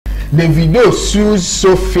Davido sues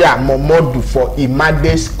Sophia Momodu for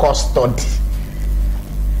Imade's custody.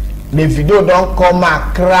 Davido don't come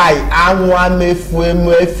and cry.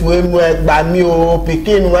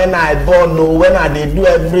 Pikin when I born, when I they do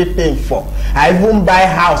everything for. I even buy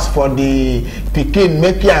house for the pikin,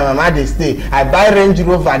 make and mama they stay. I buy Range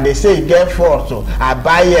Rover, they say get for so. I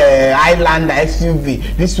buy Highlander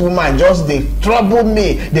SUV. This woman just they trouble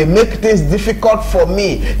me. They make things difficult for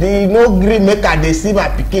me. They no gree make her they see my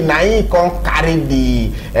pikin. Now he can't carry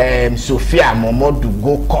the Sophia Momodu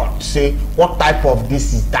go court. Say what type of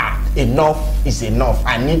this is that? Enough is enough.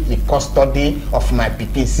 I need the custody of my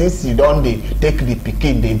pikin. Since you don't they take the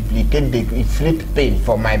pikin, they implicate the inflict pain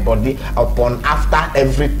for my body upon after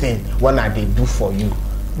everything when I they do for you.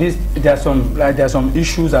 There are some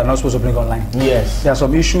issues that are not supposed to bring online. Yes. There are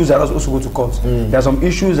some issues that are not supposed to go to court. There are some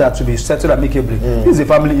issues that to be settled amicably. This is a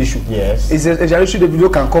family issue. Yes. It's a issue that you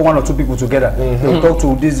can call one or two people together. They'll talk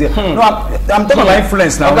to this. No, I'm talking about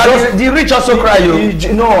influence now. The rich also cry.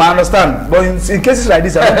 No, I understand. But in cases like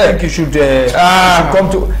this, I don't think you should come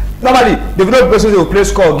to. Normally, the video person will play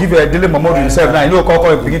score, give a daily Momodu himself now. You know,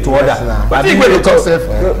 call begin to order. But I think when they talk,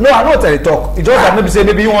 no, I know what they talk. It just that maybe say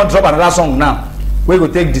maybe you want to drop another song now. We go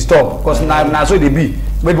take the stop because now so they be.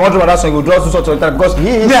 Maybe one drop another song, you go draw two sorts of time because I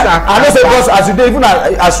don't say because as you dey even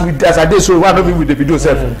as I did so one don't be with the video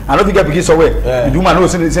self. I don't think I begin somewhere. The woman know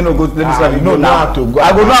say no go let me say you know now. I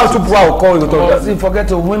go know how to put out call you talk. See forget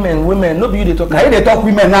to women no be you they talk. Now they talk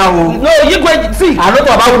women now. No, you go see. I don't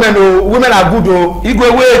talk about women oh. Women are good oh. You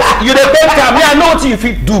go wait. You dey pay time. Me I know what you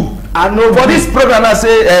fit do. I know for this program I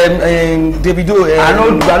say Davido I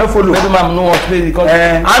know follow. Maybe ma'am no want play because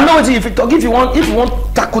I know what you fit talk if you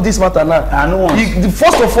want tackle this matter now. I know the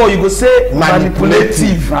first of all you go say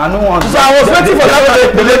manipulative. I know want. So I was waiting for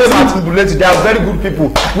that manipulative. They are very good people.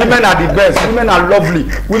 Women are the best. Women are lovely.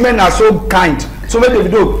 Women are so kind. So make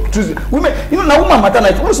Davido choose women. You know now woman matter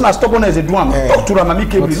like person are stubborn as a do am. Talk to them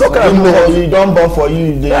amicably. Look at you don't born for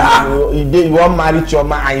you. You want marry your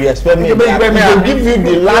man and you expect me to give you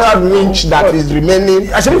the last inch that is remaining.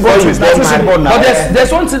 Actually, but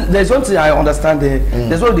there's one thing I understand there.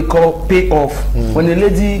 There's what they call payoff. When a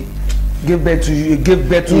lady give birth to you,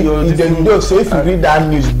 so if you read that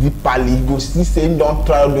news deeply, you go see saying don't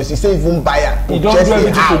try those. He say even buy a you don't do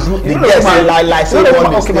everything to do. The guy say like say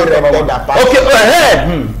one is rented apart. Okay,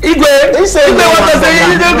 Igwe what does say?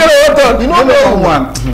 You don't know woman.